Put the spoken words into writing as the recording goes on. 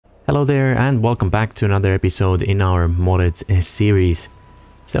Hello there and welcome back to another episode in our modded series.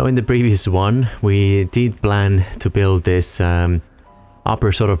 So in the previous one we did plan to build this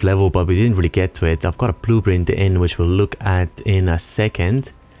upper sort of level, but we didn't really get to it. I've got a blueprint in which we'll look at in a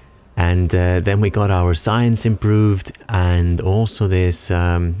second. And then we got our science improved, and also this,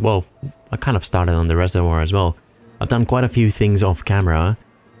 well, I kind of started on the reservoir as well. I've done quite a few things off camera.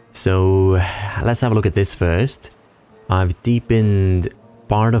 So let's have a look at this first. I've deepened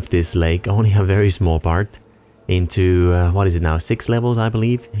part of this lake, only a very small part, into, what is it now, 6 levels I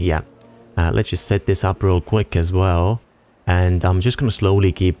believe? Yeah. Let's just set this up real quick as well. And I'm just going to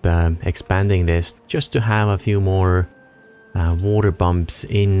slowly keep expanding this just to have a few more water bumps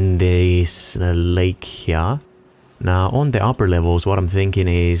in this lake here. Now on the upper levels, what I'm thinking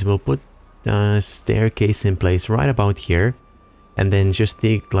is we'll put a staircase in place right about here, and then just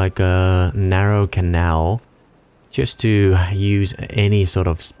dig like a narrow canal just to use any sort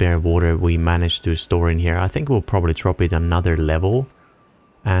of spare water we manage to store in here. I think we'll probably drop it another level,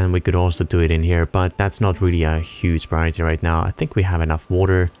 and we could also do it in here, but that's not really a huge priority right now. I think we have enough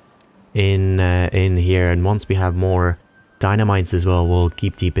water in here, and once we have more dynamites as well, we'll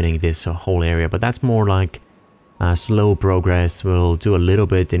keep deepening this whole area. But that's more like slow progress. We'll do a little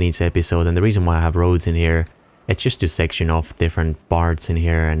bit in each episode, and the reason why I have roads in here, it's just to section off different parts in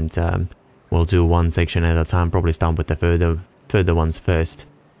here, and we'll do one section at a time. Probably start with the further ones first.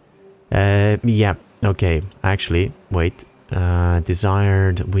 Yeah, okay, actually wait,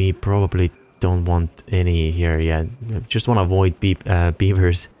 desired, we probably don't want any here yet. Just want to avoid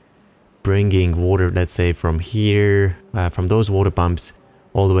beavers bringing water, let's say from here, from those water pumps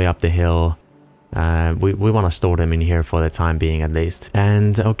all the way up the hill. We want to store them in here for the time being at least.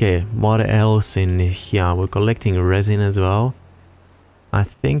 And okay, what else in here? We're collecting resin as well. I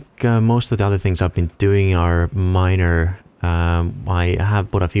think most of the other things I've been doing are minor. I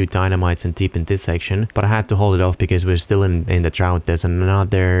have put a few dynamites and deep in this section, but I had to hold it off because we're still in the drought. There's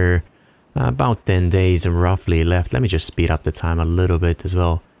another about 10 days roughly left. Let me just speed up the time a little bit as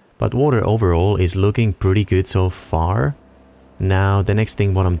well. But water overall is looking pretty good so far. Now the next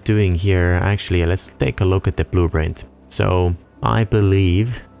thing what I'm doing here, actually let's take a look at the blueprint. So I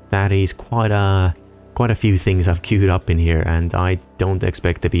believe that is quite a few things I've queued up in here, and I don't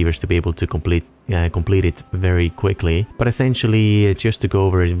expect the beavers to be able to complete it very quickly. But essentially, just to go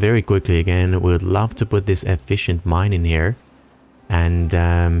over it very quickly again, we'd love to put this efficient mine in here. And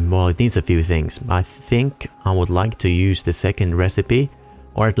well, it needs a few things. I think I would like to use the second recipe,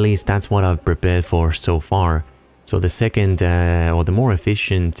 or at least that's what I've prepared for so far. So the second or the more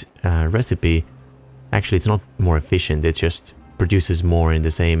efficient recipe, actually it's not more efficient, it just produces more in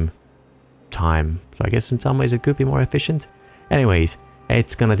the same time. So I guess in some ways it could be more efficient. Anyways,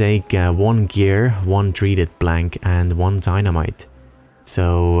 it's gonna take 1 gear, 1 treated plank, and 1 dynamite.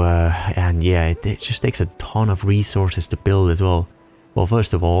 So and yeah, it just takes a ton of resources to build as well. Well,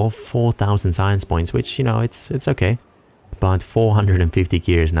 first of all, 4,000 science points, which, you know, it's okay. But 450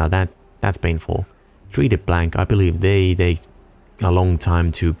 gears, now that's painful. Treated plank, I believe they take a long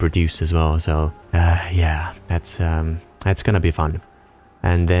time to produce as well. So yeah, that's gonna be fun.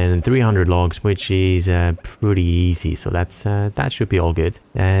 And then 300 logs, which is pretty easy, so that should be all good.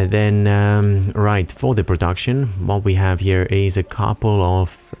 Then right, for the production, what we have here is a couple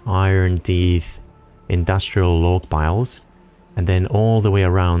of iron teeth industrial log piles, and then all the way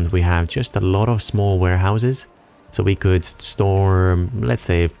around we have just a lot of small warehouses. So we could store, let's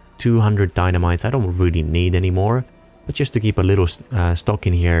say, 200 dynamites. I don't really need any more, but just to keep a little stock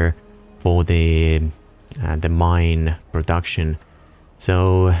in here for the mine production.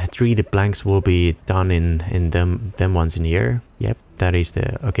 So treated planks will be done in them ones in here. Yep, that is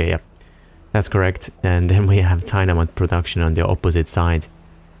the, okay, yep, that's correct. And then we have dynamite production on the opposite side.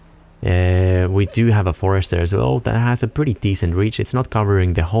 We do have a forest there as well that has a pretty decent reach. It's not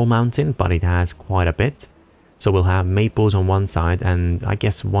covering the whole mountain, but it has quite a bit. So we'll have maples on one side, and I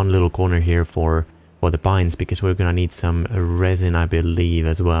guess one little corner here for the pines, because we're gonna need some resin, I believe,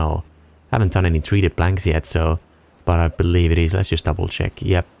 as well. Haven't done any treated planks yet, so, but I believe it is. Let's just double check.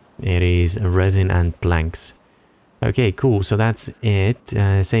 Yep, it is resin and planks. Okay, cool. So that's it.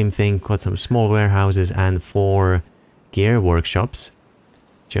 Same thing, got some small warehouses and 4 gear workshops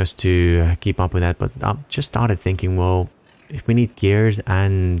just to keep up with that. But I just started thinking, well, if we need gears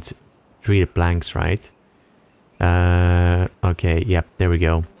and treated planks, right? Okay, yep, there we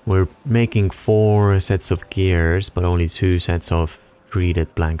go. We're making 4 sets of gears, but only 2 sets of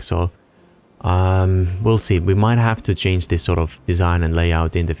treated planks. So we'll see. We might have to change this sort of design and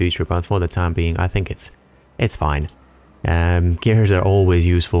layout in the future, but for the time being, I think it's fine. Gears are always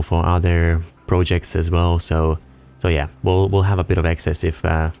useful for other projects as well, so So yeah, we'll have a bit of excess if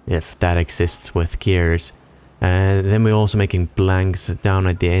that exists with gears. Then we're also making planks down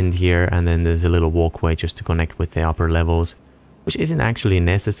at the end here, and then there's a little walkway just to connect with the upper levels, which isn't actually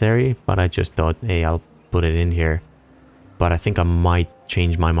necessary, but I just thought, hey, I'll put it in here. But I think I might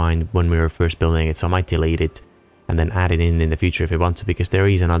change my mind when we were first building it, so I might delete it and then add it in the future if I want to, because there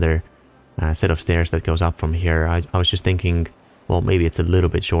is another set of stairs that goes up from here. I was just thinking, well, maybe it's a little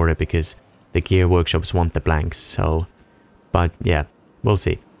bit shorter because the gear workshops want the planks, so... But yeah, we'll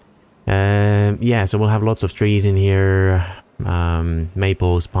see. Yeah, so we'll have lots of trees in here,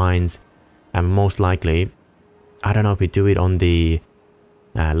 maples, pines, and most likely, I don't know if we do it on the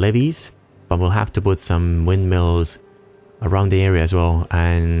levees, but we'll have to put some windmills around the area as well.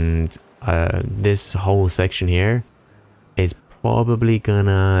 And this whole section here is probably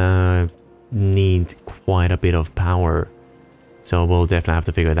gonna need quite a bit of power, so we'll definitely have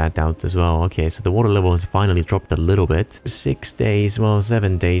to figure that out as well. Okay, so the water level has finally dropped a little bit. 6 days, well,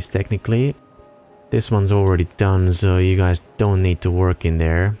 7 days technically. This one's already done, so you guys don't need to work in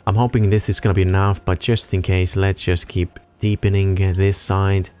there. I'm hoping this is gonna be enough, but just in case, let's just keep deepening this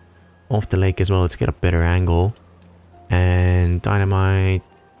side of the lake as well. Let's get a better angle. And dynamite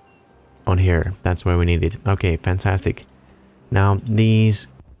on here, that's where we need it. Okay, fantastic. Now these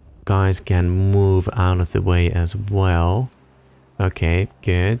guys can move out of the way as well. Okay,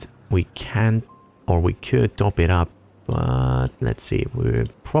 good. We can, or we could top it up, but let's see. We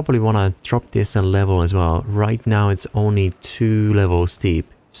probably want to drop this a level as well. Right now it's only 2 levels steep.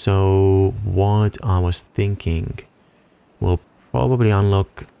 So what I was thinking, we'll probably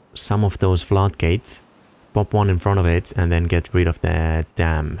unlock some of those floodgates, pop one in front of it, and then get rid of the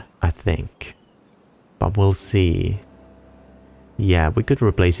dam, I think. But we'll see. Yeah, we could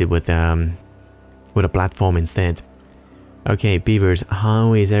replace it with a platform instead. Okay, beavers,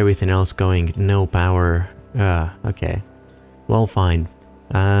 how is everything else going? No power. Okay. Well, fine.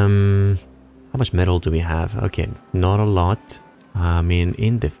 How much metal do we have? Okay, not a lot. I mean,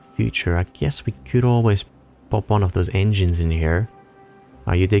 in the future, I guess we could always pop one of those engines in here.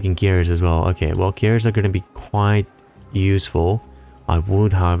 Are you taking gears as well? Okay, well, gears are going to be quite useful. I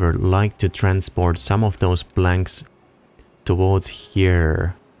would, however, like to transport some of those planks towards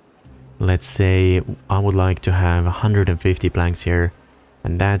here. Let's say I would like to have 150 planks here,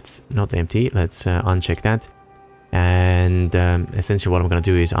 and that's not empty. Let's uncheck that. And essentially what I'm going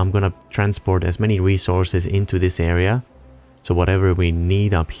to do is I'm going to transport as many resources into this area. So whatever we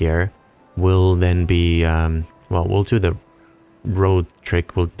need up here will then be, well, we'll do the road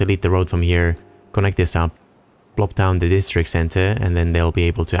trick. We'll delete the road from here, connect this up, plop down the district center, and then they'll be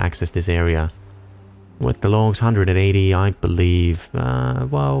able to access this area. With the logs, 180, I believe,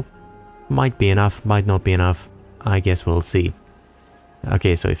 well, might be enough, might not be enough. I guess we'll see.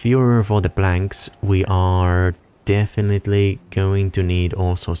 Okay, so if you're for the planks, we are definitely going to need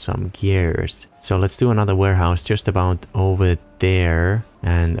also some gears. So let's do another warehouse just about over there.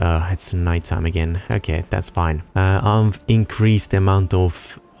 And it's nighttime again. Okay, that's fine. I've increased the amount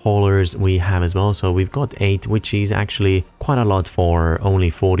of haulers we have as well. So we've got 8, which is actually quite a lot for only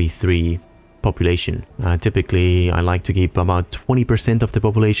 43 population. Typically, I like to keep about 20% of the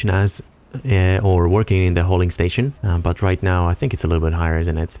population as or working in the hauling station, but right now I think it's a little bit higher,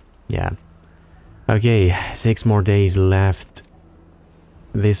 isn't it? Yeah. Okay, 6 more days left.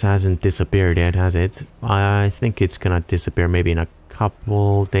 This hasn't disappeared yet, has it? I think it's gonna disappear maybe in a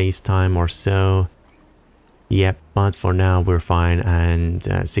couple days time or so. Yep, but for now we're fine. And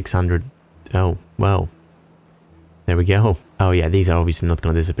 600. Oh well, there we go. Oh yeah, these are obviously not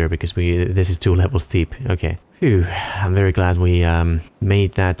gonna disappear because this is 2 levels steep. Okay. Phew, I'm very glad we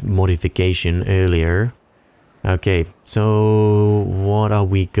made that modification earlier. Okay, so what are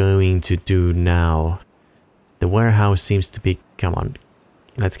we going to do now? The warehouse seems to be... Come on,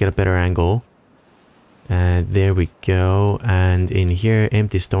 let's get a better angle. There we go. And in here,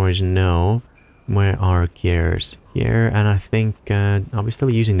 empty storage, no. Where are gears? Here, and I think... are we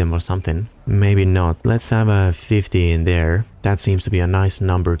still using them for something? Maybe not. Let's have a 50 in there. That seems to be a nice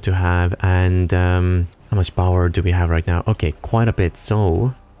number to have. And... how much power do we have right now? Okay, quite a bit.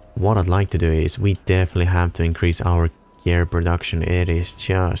 So, what I'd like to do is we definitely have to increase our gear production. It is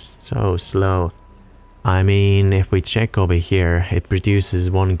just so slow. I mean, if we check over here, it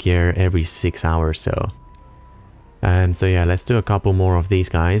produces 1 gear every 6 hours. So yeah, let's do a couple more of these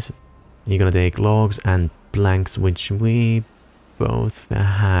guys. You're gonna take logs and planks, which we both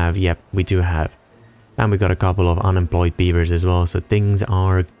have. Yep, we do have. And we got a couple of unemployed beavers as well. So things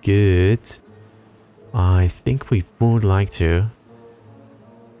are good. I think we would like to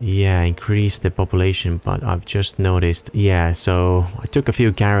Yeah, increase the population, but I've just noticed, yeah, so I took a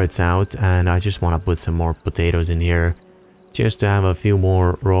few carrots out and I just want to put some more potatoes in here just to have a few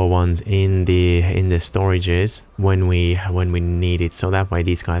more raw ones in the storages when we need it, so that way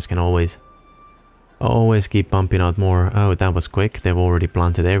these guys can always keep pumping out more. Oh, that was quick. They've already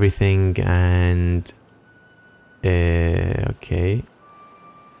planted everything and okay,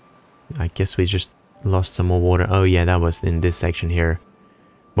 I guess we just lost some more water. Oh yeah, that was in this section here.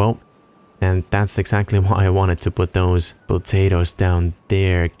 Well, and that's exactly why I wanted to put those potatoes down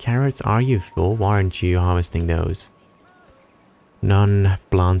there. Carrots, are you full? Why aren't you harvesting those? None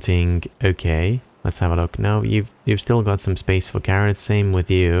planting. Okay, let's have a look. No, you've still got some space for carrots. Same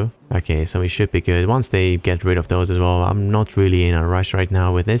with you. Okay, so we should be good. Once they get rid of those as well, I'm not really in a rush right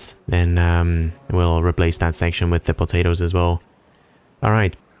now with this. Then we'll replace that section with the potatoes as well. All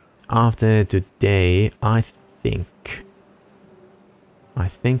right. After today, I think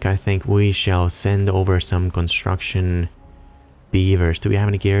we shall send over some construction beavers. Do we have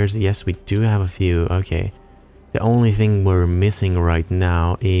any gears? Yes, we do have a few. Okay. The only thing we're missing right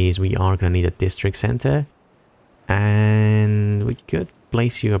now is we are gonna need a district center, and we could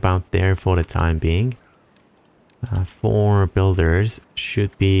place you about there for the time being. 4 builders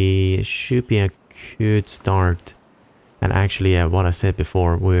should be a good start. And actually, what I said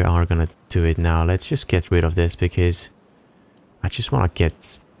before, we are gonna do it now. Let's just get rid of this because I just want to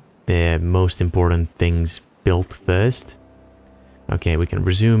get the most important things built first. Okay, we can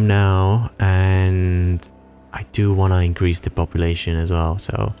resume now, and I do want to increase the population as well.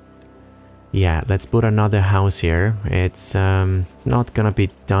 So yeah, let's put another house here. It's not gonna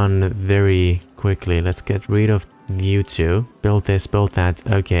be done very quickly. Let's get rid of you two. Build this, build that.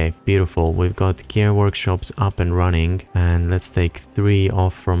 Okay, beautiful. We've got gear workshops up and running, and let's take 3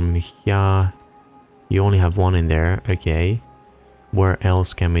 off from here. You only have 1 in there. Okay. Where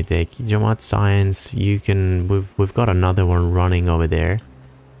else can we take? You know what, science, you can, we've got another one running over there,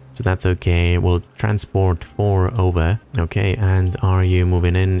 so that's okay. We'll transport 4 over. Okay, and are you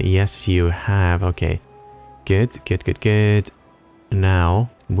moving in? Yes, you have. Okay, good. Now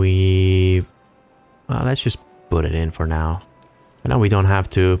we let's just put it in for now. I know we don't have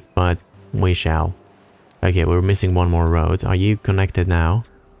to, but we shall. Okay, we're missing 1 more road. Are you connected now?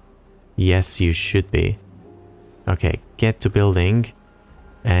 Yes, you should be. Okay, get to building,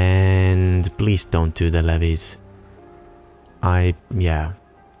 and please don't do the levees. Yeah.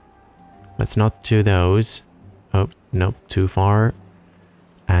 Let's not do those. Oh, nope, too far.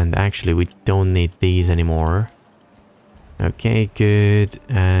 And actually, we don't need these anymore. Okay, good.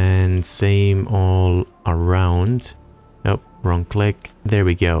 And same all around. Oh, wrong click. There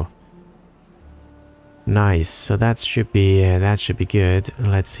we go. Nice. So that should be good.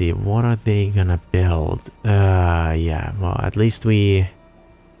 Let's see, what are they gonna build? Yeah, well, at least we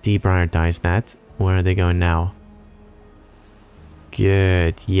deprioritize that. Where are they going now?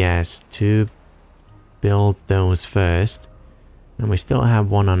 Good. Yes, to build those first. And we still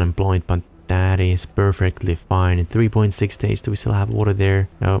have 1 unemployed, but that is perfectly fine. In 3.6 days, do we still have water there?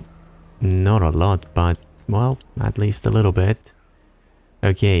 No, not a lot, but well, at least a little bit.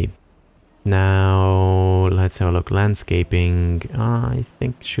 Okay. Now, let's have a look. Landscaping, I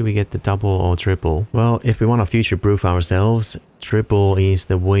think, should we get the double or triple? Well, if we want to future-proof ourselves, triple is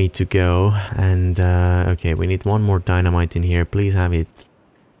the way to go. And, okay, we need 1 more dynamite in here. Please have it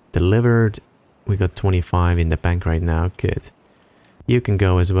delivered. We got 25 in the bank right now. Good. You can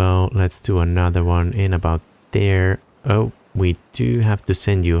go as well. Let's do another one in about there. Oh, we do have to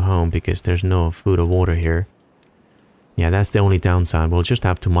send you home because there's no food or water here. Yeah, that's the only downside. We'll just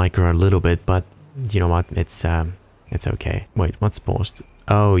have to micro a little bit, but you know what? It's okay. Wait, what's paused?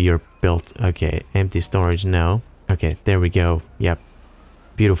 Oh, you're built. Okay, empty storage. No. Okay, there we go. Yep.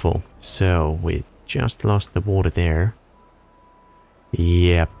 Beautiful. So we just lost the water there.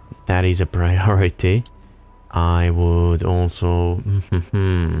 Yep, that is a priority. I would also...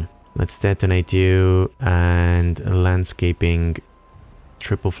 Let's detonate you, and landscaping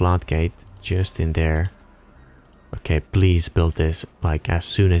triple floodgate just in there. Okay, please build this like as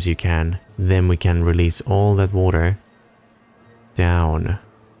soon as you can. Then we can release all that water down.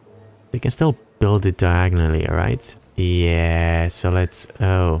 They can still build it diagonally, alright? Yeah, so let's...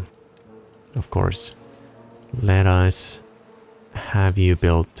 Oh, of course. Let us have you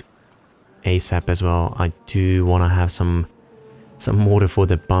built ASAP as well. I do want to have some water for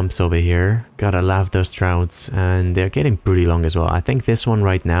the pumps over here. Gotta love those trouts, and they're getting pretty long as well. I think this one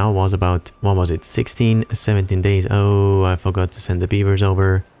right now was about, what was it, 16, 17 days. Oh, I forgot to send the beavers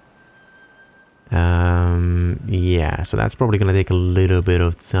over. Yeah, so that's probably gonna take a little bit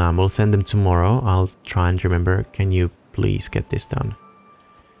of time. We'll send them tomorrow. I'll try and remember. Can you please get this done?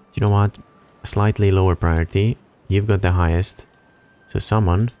 You know what? Slightly lower priority. You've got the highest. So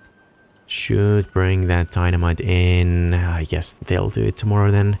someone should bring that dynamite in. I guess they'll do it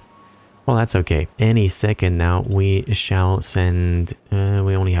tomorrow then. Well, that's okay. Any second now, we shall send...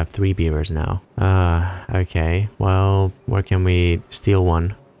 we only have 3 beavers now. Okay. Well, where can we steal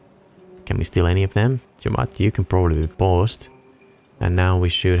one? Can we steal any of them? You know what? You can probably be paused. And now we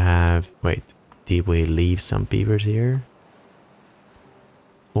should have... Wait. Did we leave some beavers here?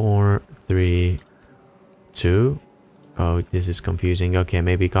 4, 3, 2. Oh, this is confusing. Okay,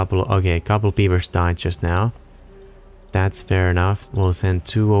 maybe a couple... Okay, a couple beavers died just now. That's fair enough. We'll send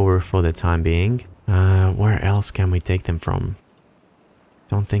 2 over for the time being. Where else can we take them from?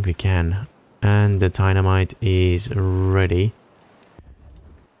 Don't think we can. And the dynamite is ready.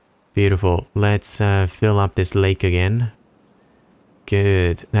 Beautiful. Let's fill up this lake again.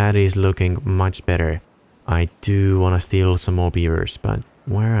 Good. That is looking much better. I do want to steal some more beavers, but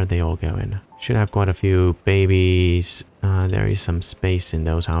where are they all going? Should have quite a few babies. There is some space in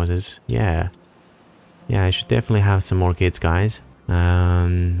those houses. Yeah. Yeah, I should definitely have some more kids, guys.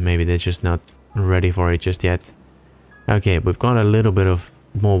 Maybe they're just not ready for it just yet. Okay, we've got a little bit of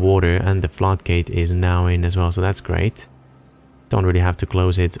more water and the floodgate is now in as well, so that's great. Don't really have to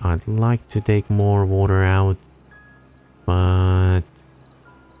close it. I'd like to take more water out, but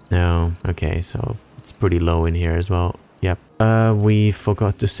no. Okay, so it's pretty low in here as well. Yep. We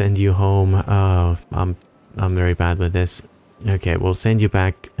forgot to send you home. Oh, I'm very bad with this. Okay, we'll send you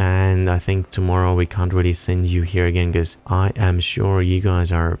back, and I think tomorrow we can't really send you here again because I am sure you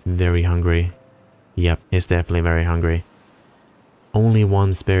guys are very hungry. Yep, it's definitely very hungry. Only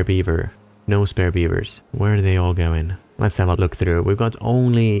 1 spare beaver. No spare beavers. Where are they all going? Let's have a look through. We've got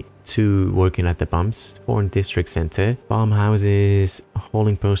only 2 working at the pumps. 4 in district center. Farmhouses,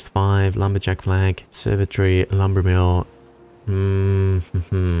 hauling post 5, lumberjack flag, observatory, lumber mill.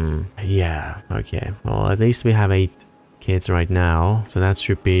 Yeah, okay. Well, at least we have 8 kids right now, so that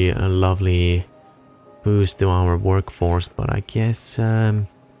should be a lovely boost to our workforce, but I guess I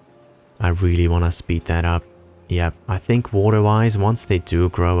really want to speed that up. Yep, I think water-wise, once they do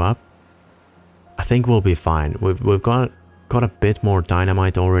grow up, I think we'll be fine. We've got a bit more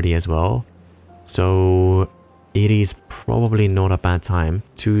dynamite already as well, so it is probably not a bad time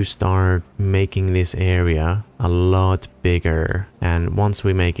to start making this area a lot bigger. And once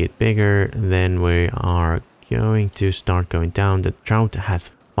we make it bigger, then we are going to start going down. The drought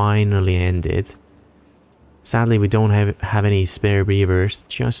has finally ended. Sadly, we don't have any spare beavers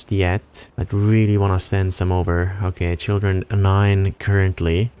just yet. I'd really want to send some over. Okay, children 9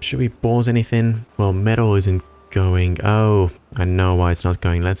 currently. Should we pause anything? Well, metal isn't going. Oh, I know why it's not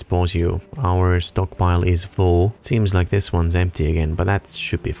going. Let's pause you. Our stockpile is full. Seems like this one's empty again, but that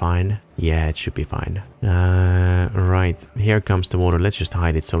should be fine. Yeah, it should be fine. Right, here comes the water. Let's just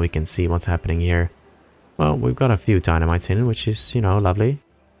hide it so we can see what's happening here. Well, we've got a few dynamites in, which is, you know, lovely.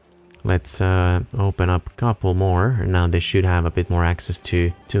 Let's open up a couple more. Now they should have a bit more access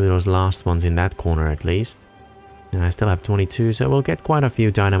to those last ones in that corner at least. And I still have 22, so we'll get quite a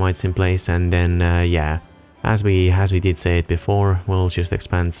few dynamites in place, and then yeah, as we did say it before, we'll just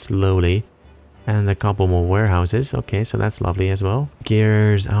expand slowly. And a couple more warehouses. Okay, so that's lovely as well.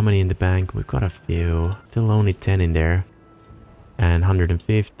 Gears, how many in the bank? We've got a few. Still only 10 in there. And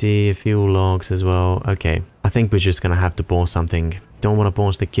 150, a few logs as well. Okay, I think we're just gonna have to pause something. Don't want to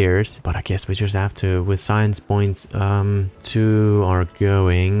pause the gears, but I guess we just have to. With science points 2 are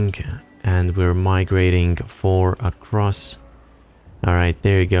going, and we're migrating 4 across. All right,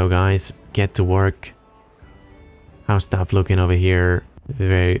 there you go, guys. Get to work. How's stuff looking over here?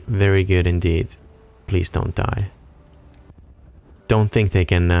 Very, very good indeed. Please don't die. Don't think they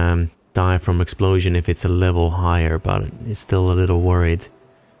can die from explosion if it's a level higher, but it's still a little worried.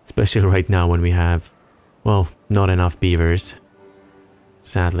 Especially right now when we have, well, not enough beavers.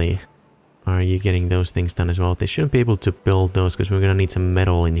 Sadly. Are you getting those things done as well? They shouldn't be able to build those because we're gonna need some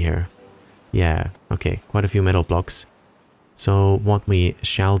metal in here. Yeah, okay, quite a few metal blocks. So what we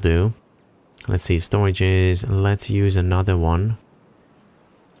shall do, let's see, storages, let's use another one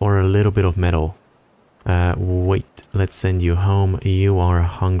for a little bit of metal. Wait, let's send you home. You are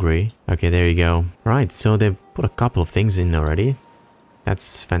hungry. Okay, there you go. Right, so they've put a couple of things in already.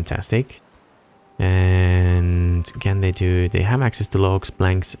 That's fantastic. And can they do... They have access to logs,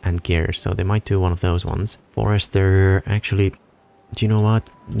 blanks, and gears, so they might do one of those ones. Forester, actually, do you know what?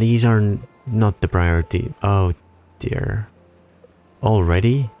 These are not the priority. Oh, dear.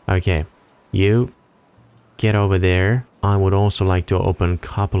 Already? Okay, you get over there. I would also like to open a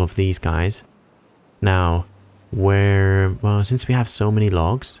couple of these guys. Now, well, since we have so many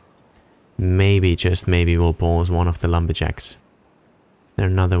logs, maybe, just maybe, we'll pause one of the lumberjacks. There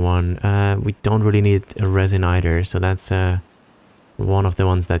another one. We don't really need a resin either, so that's one of the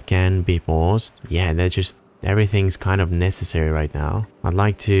ones that can be paused. Yeah, they're just... everything's kind of necessary right now. I'd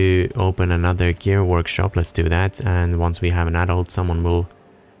like to open another gear workshop. Let's do that. And once we have an adult, someone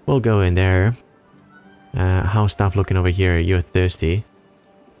will go in there. How's stuff looking over here? You're thirsty.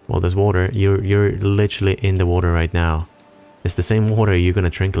 Well, there's water. You're literally in the water right now. It's the same water you're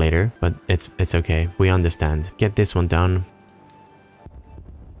gonna drink later, but it's okay. We understand. Get this one done.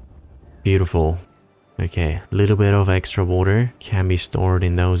 Beautiful. Okay, a little bit of extra water can be stored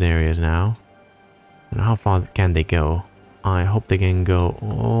in those areas now. And how far can they go? I hope they can go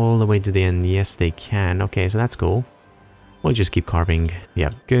all the way to the end. Yes, they can. Okay, so that's cool. We'll just keep carving.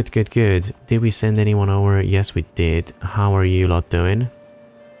 Yeah, good, good, good. Did we send anyone over? Yes, we did. How are you lot doing?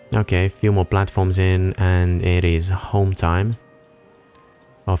 Okay, a few more platforms in and it is home time.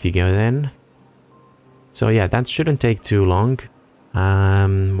 Off you go then. So yeah, that shouldn't take too long.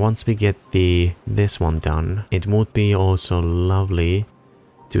 Once we get this one done, it would be also lovely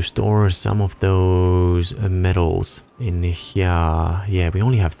to store some of those metals in here. Yeah, we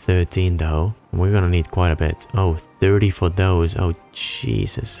only have 13 though. We're gonna need quite a bit. Oh, 30 for those. Oh,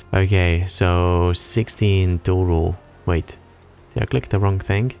 Jesus. Okay, so 16 total. Wait, did I click the wrong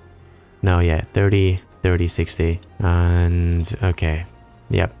thing? No, yeah, 30, 30, 60. And okay.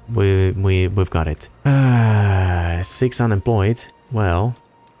 Yep, we've got it. 6 unemployed. Well,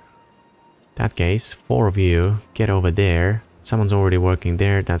 that case, 4 of you get over there. Someone's already working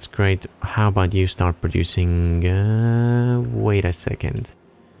there. That's great. How about you start producing? Wait a second.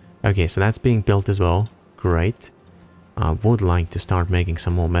 Okay, so that's being built as well. Great. I would like to start making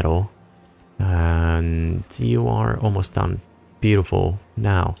some more metal. And you are almost done. Beautiful.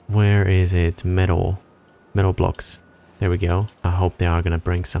 Now, where is it? Metal blocks. There we go. I hope they are gonna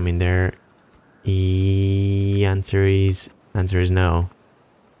bring some in there. Answer is no.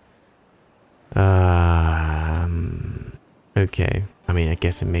 Okay. I mean, I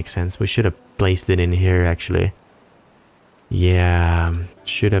guess it makes sense. We should have placed it in here, actually. Yeah,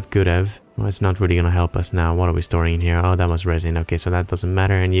 should have, could have. Well, it's not really gonna help us now. What are we storing in here? Oh, that was resin. Okay, so that doesn't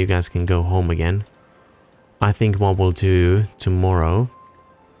matter, and you guys can go home again. I think what we'll do tomorrow,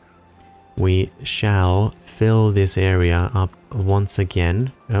 we shall fill this area up once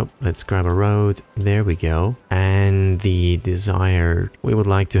again. Oh, let's grab a road. There we go. And the desired, we would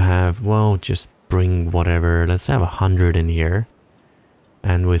like to have, well, just bring whatever. Let's have 100 in here.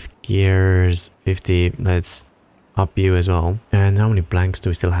 And with gears 50, let's up you as well. And how many blanks do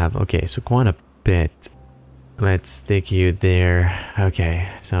we still have? Okay, so quite a bit. Let's stick you there. Okay,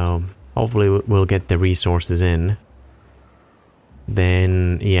 so hopefully we'll get the resources in.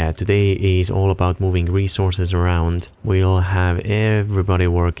 Then, yeah, today is all about moving resources around. We'll have everybody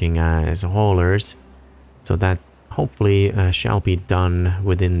working as haulers. So that hopefully shall be done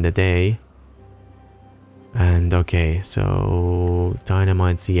within the day. And okay, so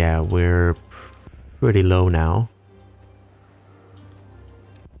dynamites, yeah, we're pretty low now.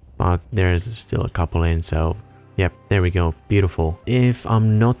 But there's still a couple in, so yep, there we go. Beautiful. If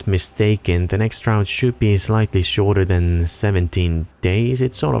I'm not mistaken, the next route should be slightly shorter than 17 days.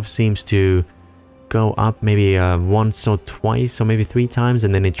 It sort of seems to go up maybe once or twice or maybe 3 times,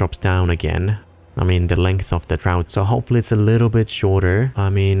 and then it drops down again. I mean, the length of the drought. So hopefully it's a little bit shorter. I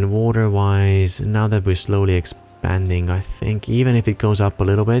mean, water-wise, now that we're slowly expanding, I think even if it goes up a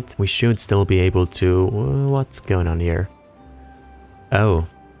little bit, we should still be able to... What's going on here? Oh.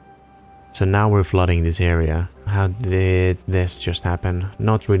 So now we're flooding this area. How did this just happen?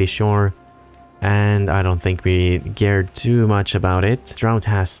 Not really sure. And I don't think we cared too much about it. Drought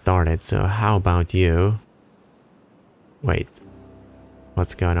has started, so how about you? Wait.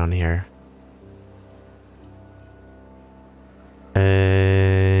 What's going on here?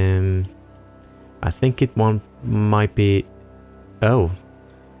 I think it might be... Oh.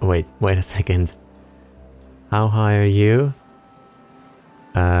 Wait a second. How high are you?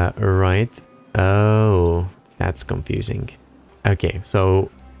 Right. Oh, that's confusing. Okay, so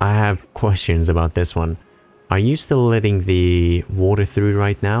I have questions about this one. Are you still letting the water through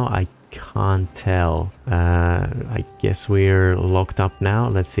right now? I can't tell. I guess we're locked up now.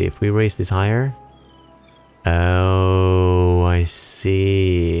 Let's see if we raise this higher. Oh, I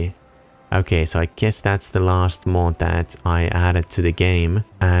see. Okay, so I guess that's the last mod that I added to the game.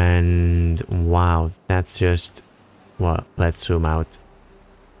 And wow, that's just... Well, let's zoom out.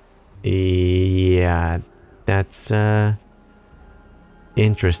 Yeah, that's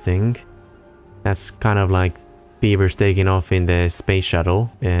interesting. That's kind of like beavers taking off in the space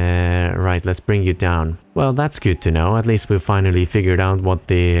shuttle. Right, let's bring you down. Well, that's good to know. At least we finally figured out what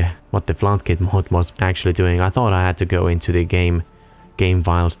the floodkit mod was actually doing. I thought I had to go into the game game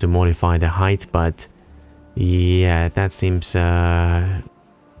files to modify the height, but yeah, that seems no.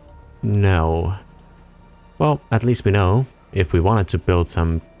 Well, at least we know if we wanted to build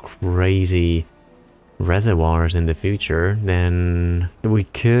some crazy reservoirs in the future, then we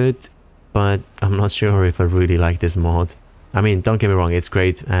could, but I'm not sure if I really like this mod. I mean, don't get me wrong, it's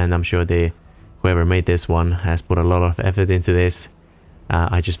great, and I'm sure whoever made this one has put a lot of effort into this.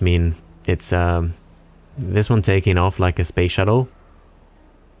 I just mean, it's this one taking off like a space shuttle.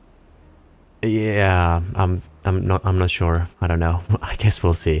 Yeah, I'm not sure. I don't know. I guess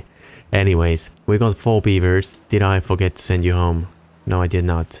we'll see. Anyways, we got 4 beavers. Did I forget to send you home? No, I did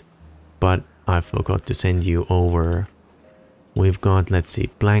not. But I forgot to send you over. We've got, let's see,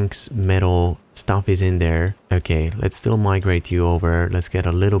 planks, metal, stuff is in there. Okay, let's still migrate you over. Let's get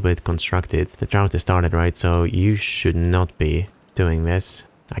a little bit constructed. The drought has started, right? So you should not be doing this.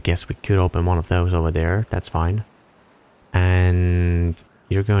 I guess we could open one of those over there. That's fine. And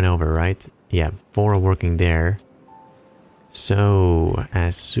you're going over, right? Yeah, 4 are working there. So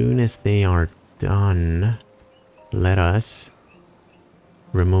as soon as they are done, let us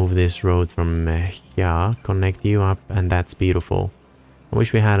remove this road from here, connect you up, and that's beautiful. I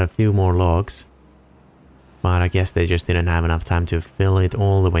wish we had a few more logs, but I guess they just didn't have enough time to fill it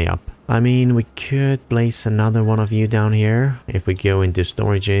all the way up. I mean, we could place another one of you down here if we go into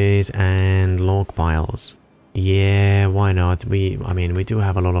storages and log piles. Yeah, why not? I mean, we do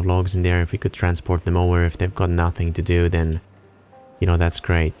have a lot of logs in there. If we could transport them over, if they've got nothing to do, then, you know, that's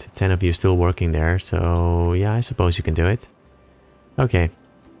great. 10 of you still working there, so yeah, I suppose you can do it. Okay,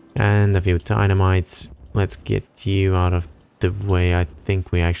 and a few dynamites. Let's get you out of the way. I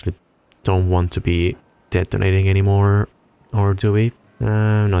think we actually don't want to be detonating anymore, or do we?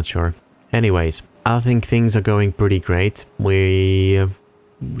 Not sure. Anyways, I think things are going pretty great. We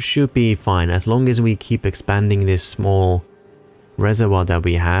should be fine as long as we keep expanding this small reservoir that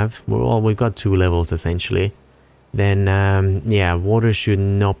we have. Well, we've got 2 levels essentially. Then yeah, water should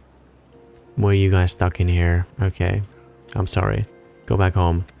not... Were you guys stuck in here? Okay, I'm sorry. Go back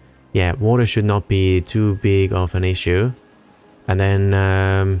home. Yeah, water should not be too big of an issue. And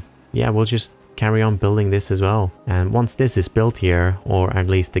then yeah, we'll just carry on building this as well. And once this is built here, or at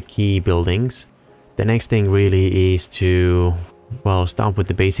least the key buildings, the next thing really is to, well, start with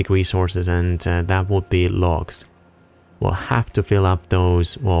the basic resources, and that would be logs. We'll have to fill up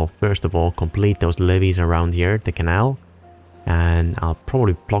those, well, first of all, complete those levees around here, the canal. And I'll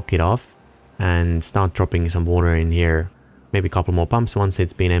probably block it off and start dropping some water in here. Maybe a couple more pumps once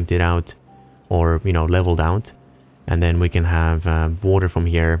it's been emptied out, or, you know, leveled out. And then we can have water from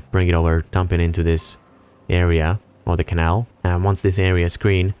here, bring it over, dump it into this area, or the canal. And once this area is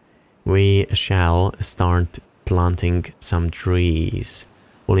green, we shall start planting some trees.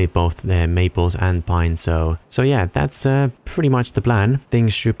 We'll need both the maples and pines, so yeah, that's pretty much the plan.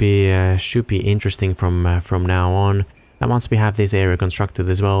 Things should be interesting from now on. And once we have this area constructed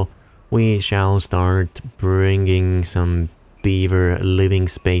as well, we shall start bringing some beaver living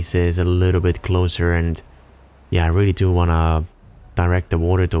spaces a little bit closer. And yeah, I really do want to direct the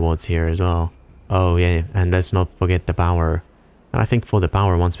water towards here as well. Oh yeah, and let's not forget the power. And I think for the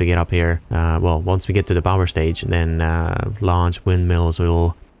power, once we get up here, well, once we get to the power stage, then large windmills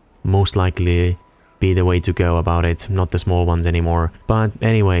will most likely be the way to go about it, not the small ones anymore. But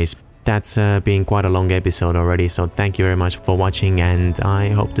anyways, that's been quite a long episode already, so thank you very much for watching, and I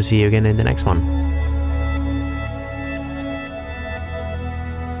hope to see you again in the next one.